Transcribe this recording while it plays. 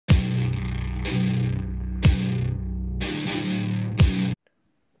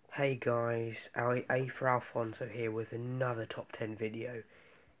Hey guys, A for Alfonso here with another top 10 video.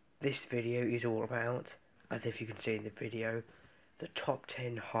 This video is all about, as if you can see in the video, the top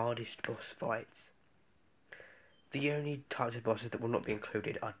 10 hardest boss fights. The only types of bosses that will not be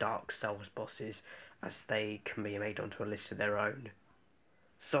included are Dark Souls bosses, as they can be made onto a list of their own.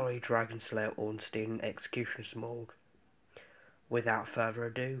 Sorry, Dragon Slayer Ornstein and Execution Smorg. Without further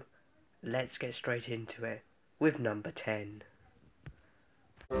ado, let's get straight into it with number 10.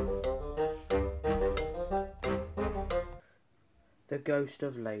 The Ghost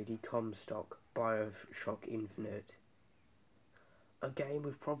of Lady Comstock, BioShock Infinite. A game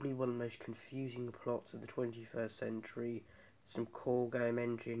with probably one of the most confusing plots of the 21st century, some core game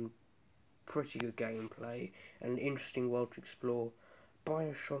engine, pretty good gameplay, and an interesting world to explore.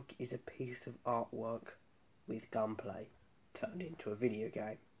 BioShock is a piece of artwork with gunplay turned into a video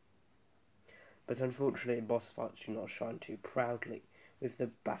game. But unfortunately, boss fights do not shine too proudly, with the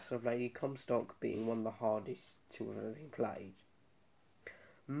Battle of Lady Comstock being one of the hardest to have ever been played.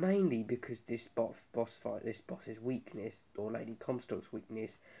 Mainly because this boss's weakness, or Lady Comstock's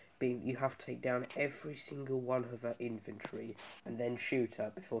weakness, being that you have to take down every single one of her infantry and then shoot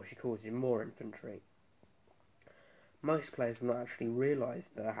her before she calls in more infantry. Most players will not actually realise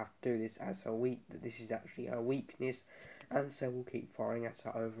that they have to do this as that this is actually her weakness, and so will keep firing at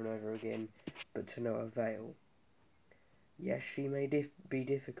her over and over again, but to no avail. Yes, she may be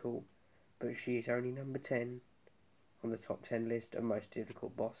difficult, but she is only number 10 on the top 10 list of most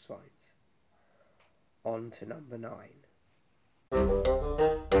difficult boss fights. On to number 9.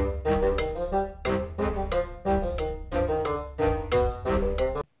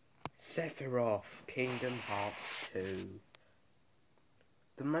 Sephiroth, Kingdom Hearts 2.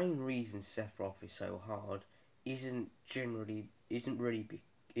 The main reason Sephiroth is so hard isn't really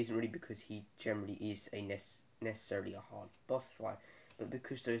because he generally is necessarily a hard boss fight, but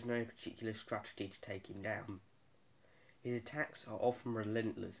because there is no particular strategy to take him down. His attacks are often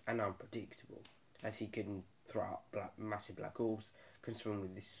relentless and unpredictable, as he can throw out massive black orbs, can swing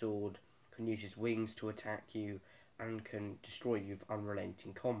with his sword, can use his wings to attack you, and can destroy you with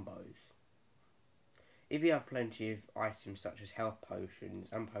unrelenting combos. If you have plenty of items such as health potions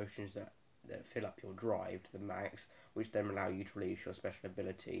and potions that fill up your drive to the max, which then allow you to release your special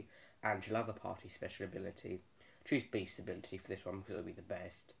ability and your other party's special ability, choose Beast ability for this one because it'll be the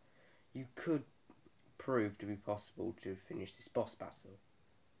best, you could prove to be possible to finish this boss battle.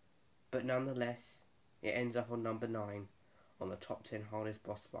 But nonetheless, it ends up on number 9 on the top 10 hardest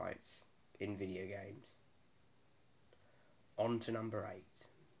boss fights in video games. On to number 8.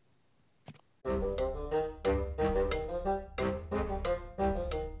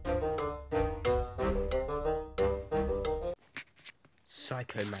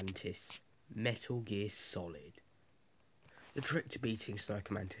 Psycho Mantis, Metal Gear Solid. The trick to beating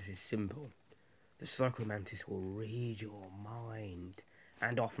Psycho Mantis is simple. The Psycho Mantis will read your mind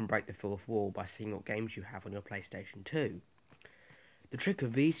and often break the fourth wall by seeing what games you have on your PlayStation 2. The trick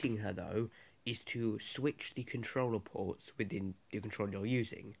of beating her, though, is to switch the controller ports within the controller you're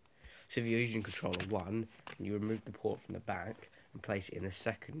using. So if you're using controller 1, you remove the port from the back and place it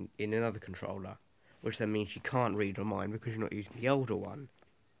in another controller, which then means she can't read your mind because you're not using the older one.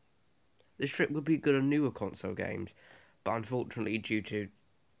 This trick would be good on newer console games, but unfortunately due to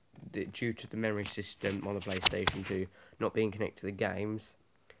the memory system on the PlayStation 2 not being connected to the games,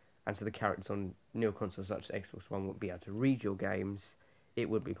 and so the characters on newer consoles such as Xbox One won't be able to read your games, it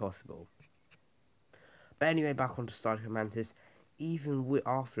would be possible. But anyway, back onto Psycho Mantis. Even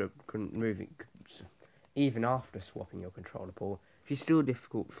after swapping your controller port, she's still a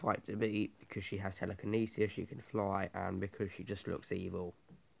difficult fight to beat because she has telekinesis, she can fly, and because she just looks evil.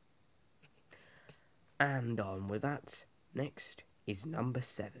 And on with that, next is number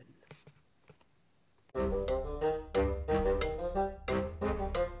 7.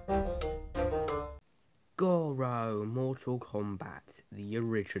 Goro, Mortal Kombat, the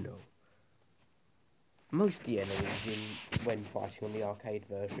original. Most of the enemies when fighting on the arcade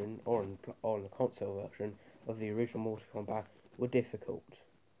version or on the console version of the original Mortal Kombat were difficult,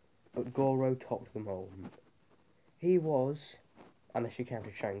 but Goro topped them all. He was, unless you count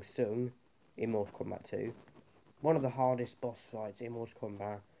Shang Tsung in Mortal Kombat 2, one of the hardest boss fights in Mortal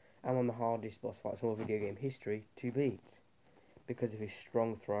Kombat and one of the hardest boss fights in all video game history to beat, because of his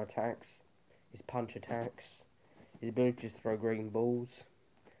strong throw attacks, his punch attacks, his ability to throw green balls,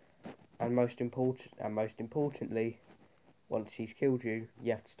 and most importantly, once he's killed you,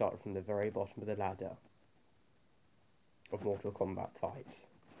 you have to start from the very bottom of the ladder of Mortal Kombat fights.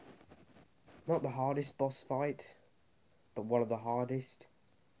 Not the hardest boss fight, but one of the hardest,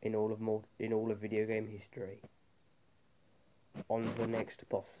 in all of video game history. On to the next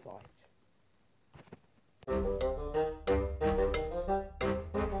boss fight.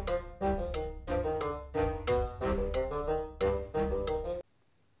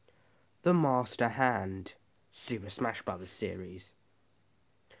 The Master Hand, Super Smash Bros. Series.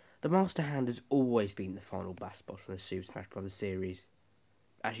 The Master Hand has always been the final boss from the Super Smash Bros. Series.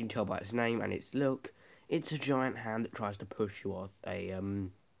 As you can tell by its name and its look, it's a giant hand that tries to push you off a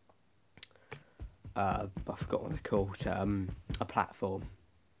I forgot what they're called, a platform,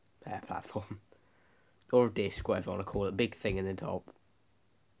 or a disc, whatever you want to call it, big thing in the top.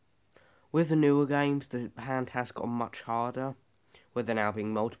 With the newer games, the hand has gotten much harder, with there now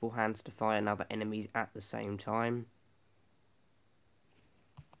being multiple hands to fight other enemies at the same time.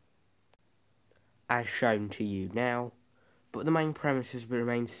 As shown to you now, but the main premises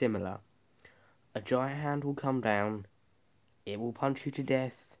remain similar. A giant hand will come down, it will punch you to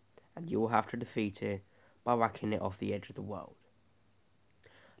death, and you will have to defeat it by whacking it off the edge of the world.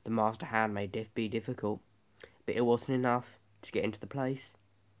 The Master Hand may be difficult, but it wasn't enough to get into the place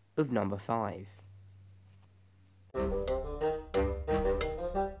of number 5.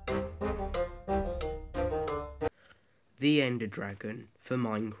 The Ender Dragon for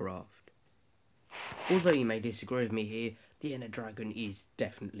Minecraft. Although you may disagree with me here, the Ender Dragon is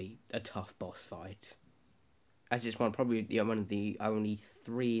definitely a tough boss fight, as it's one of the only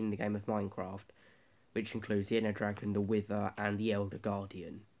 3 in the game of Minecraft, which includes the Ender Dragon, the Wither, and the Elder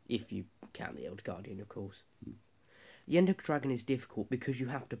Guardian, if you count the Elder Guardian, of course. The Ender Dragon is difficult because you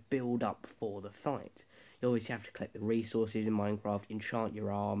have to build up for the fight. You always have to collect the resources in Minecraft, enchant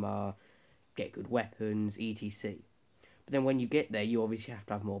your armour, get good weapons, etc. But then when you get there, you obviously have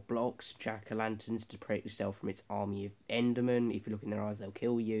to have more blocks, jack-o'-lanterns to protect yourself from its army of Endermen. If you look in their eyes, they'll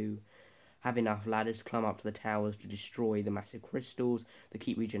kill you. Have enough ladders to climb up to the towers to destroy the massive crystals that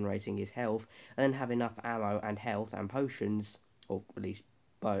keep regenerating his health, and then have enough ammo and health and potions, or at least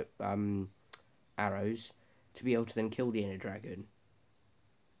arrows, to be able to then kill the Ender Dragon,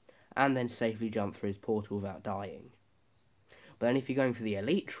 and then safely jump through his portal without dying. But then if you're going for the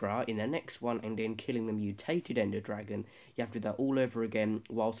Elytra in the next one and then killing the mutated Ender Dragon, you have to do that all over again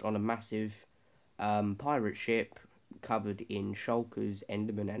whilst on a massive pirate ship covered in shulkers,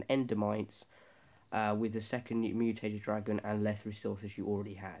 endermen and endermites, with a second mutated dragon and less resources you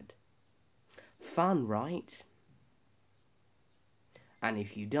already had. Fun, right? And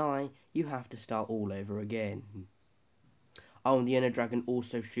if you die, you have to start all over again. Oh, and the Ender Dragon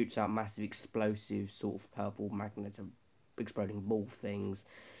also shoots out massive explosive sort of purple magnet exploding ball things.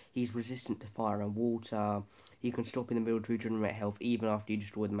 He's resistant to fire and water. He can stop in the middle to regenerate health even after you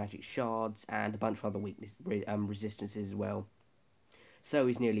destroy the magic shards, and a bunch of other resistances as well. So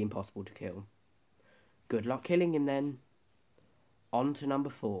he's nearly impossible to kill. Good luck killing him then. On to number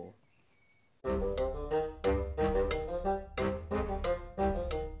 4.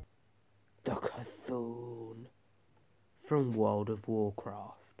 The Cthulhu from World of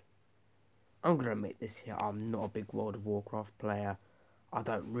Warcraft. I'm going to admit this here, I'm not a big World of Warcraft player. I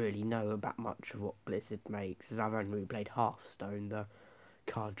don't really know about much of what Blizzard makes, as I've only really played Hearthstone, the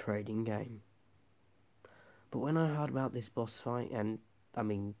card trading game. But when I heard about this boss fight, and I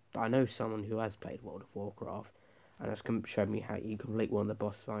mean, I know someone who has played World of Warcraft, and has showed me how you complete one of the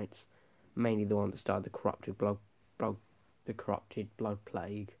boss fights, mainly the one that started the corrupted blood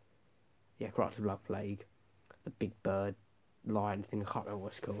plague. Yeah, corrupted blood plague. The big bird lion thing, I can't remember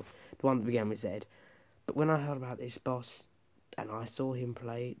what it's called. The one that began with Z. But when I heard about this boss, and I saw him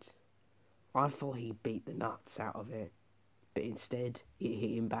play it, I thought he beat the nuts out of it. But instead, it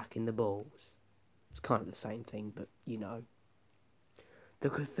hit him back in the balls. It's kind of the same thing, but you know. The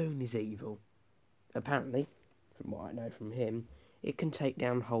Cthulhu is evil. Apparently, from what I know from him, it can take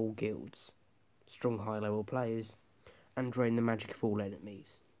down whole guilds, strong high-level players, and drain the magic of all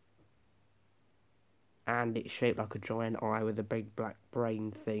enemies. And it's shaped like a giant eye with a big black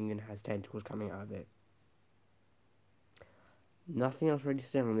brain thing and has tentacles coming out of it. Nothing else really to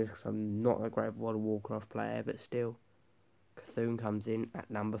say on this because I'm not a great World of Warcraft player, but still, Cthulhu comes in at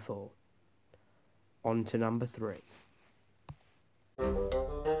number 4. On to number 3.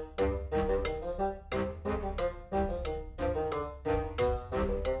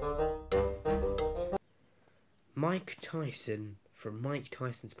 Mike Tyson from Mike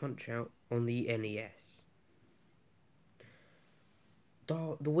Tyson's Punch-Out on the NES.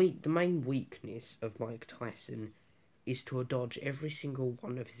 The main weakness of Mike Tyson is to dodge every single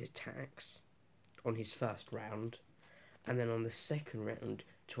one of his attacks on his first round, and then on the second round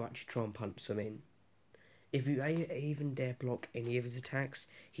to actually try and punch them in. If you even dare block any of his attacks,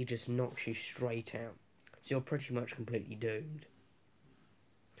 he just knocks you straight out, so you're pretty much completely doomed.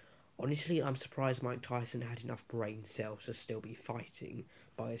 Honestly, I'm surprised Mike Tyson had enough brain cells to still be fighting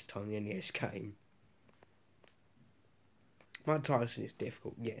by this time the NES came. Mike Tyson is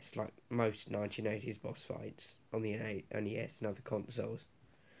difficult, yes, like most 1980s boss fights on the NES and other consoles.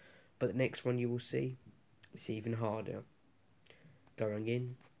 But the next one you will see is even harder. Going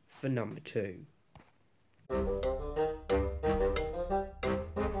in for number 2.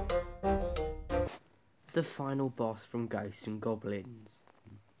 The final boss from Ghosts and Goblins.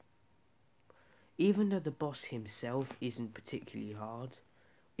 Even though the boss himself isn't particularly hard,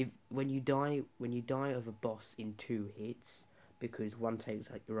 when you die of a boss in 2 hits, because one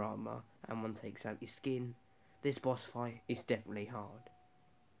takes out your armor and one takes out your skin, this boss fight is definitely hard.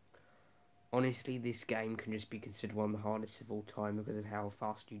 Honestly, this game can just be considered one of the hardest of all time because of how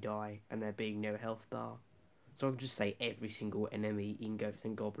fast you die and there being no health bar. So I can just say every single enemy in Ghosts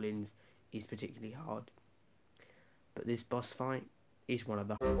and Goblins is particularly hard. But this boss fight is one of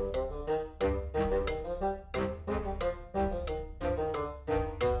the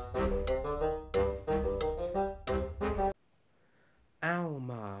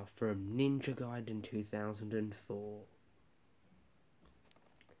Alma from Ninja Gaiden 2004.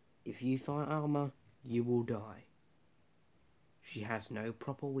 If you fight Alma, you will die. She has no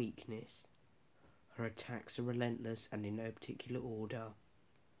proper weakness. Her attacks are relentless and in no particular order.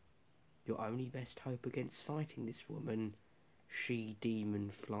 Your only best hope against fighting this woman, she-demon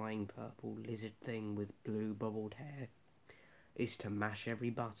flying purple lizard thing with blue bubbled hair, is to mash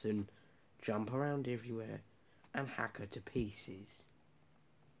every button, jump around everywhere, and hack her to pieces.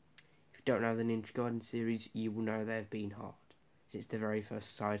 If you don't know the Ninja Gaiden series, you will know they've been hard. Since the very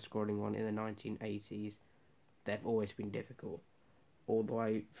first side-scrolling one in the 1980s, they've always been difficult, all the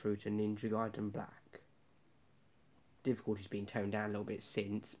way through to Ninja Gaiden Black. Difficulty's been toned down a little bit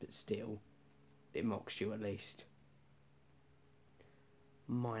since, but still, it mocks you at least.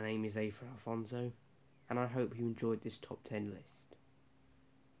 My name is Afer Alfonso, and I hope you enjoyed this top 10 list.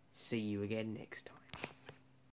 See you again next time.